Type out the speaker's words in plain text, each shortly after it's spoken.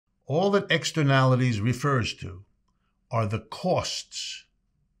All that externalities refers to are the costs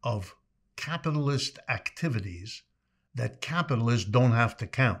of capitalist activities that capitalists don't have to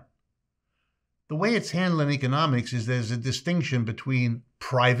count. The way it's handled in economics is there's a distinction between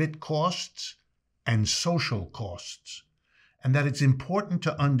private costs and social costs, and that it's important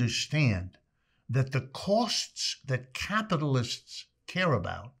to understand that the costs that capitalists care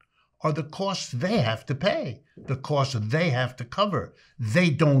about are the costs they have to pay, the costs they have to cover.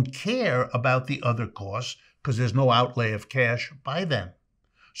 They don't care about the other costs because there's no outlay of cash by them.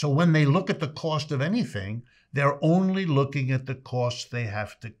 So when they look at the cost of anything, they're only looking at the costs they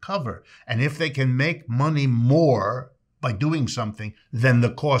have to cover. And if they can make money more by doing something than the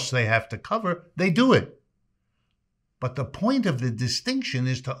costs they have to cover, they do it. But the point of the distinction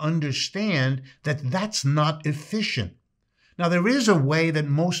is to understand that that's not efficient. Now, there is a way that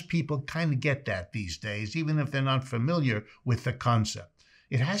most people kind of get that these days, even if they're not familiar with the concept.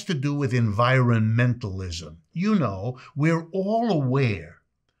 It has to do with environmentalism. You know, we're all aware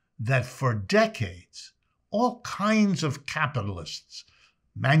that for decades, all kinds of capitalists,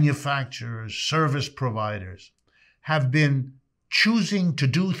 manufacturers, service providers, have been choosing to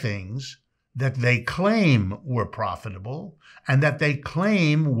do things that they claim were profitable and that they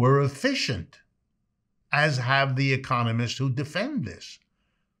claim were efficient, as have the economists who defend this.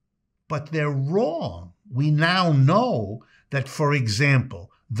 But they're wrong. We now know that, for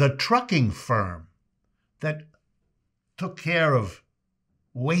example, the trucking firm that took care of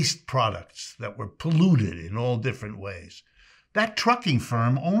waste products that were polluted in all different ways, that trucking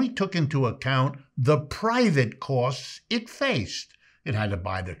firm only took into account the private costs it faced. It had to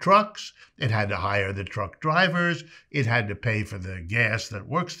buy the trucks, it had to hire the truck drivers, it had to pay for the gas that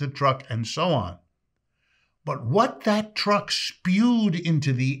works the truck, and so on. But what that truck spewed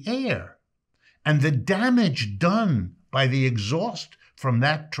into the air and the damage done by the exhaust from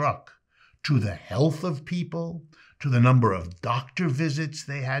that truck to the health of people, to the number of doctor visits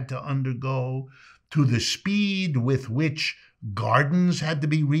they had to undergo, to the speed with which gardens had to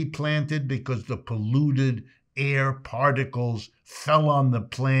be replanted because the polluted air particles fell on the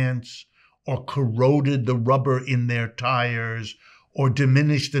plants or corroded the rubber in their tires or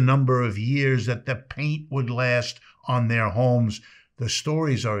diminished the number of years that the paint would last on their homes. The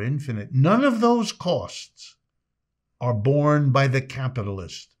stories are infinite. None of those costs are borne by the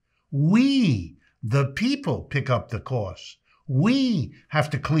capitalist. We, the people, pick up the costs. We have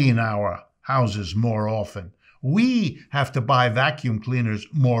to clean our houses more often. We have to buy vacuum cleaners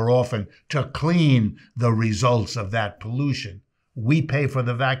more often to clean the results of that pollution. We pay for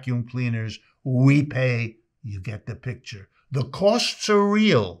the vacuum cleaners. We pay, you get the picture. The costs are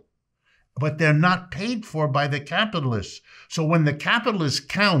real, but they're not paid for by the capitalists. So when the capitalist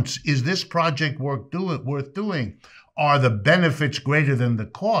counts, is this project worth doing? Are the benefits greater than the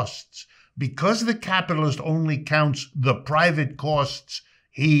costs? Because the capitalist only counts the private costs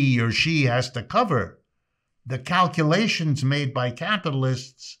he or she has to cover, the calculations made by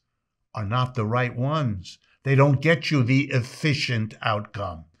capitalists are not the right ones. They don't get you the efficient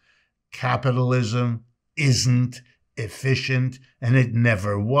outcome. Capitalism isn't efficient, and it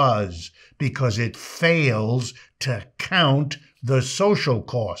never was, because it fails to count the social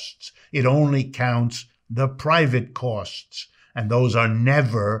costs. It only counts the private costs, and those are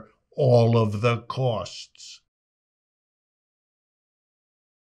never all of the costs.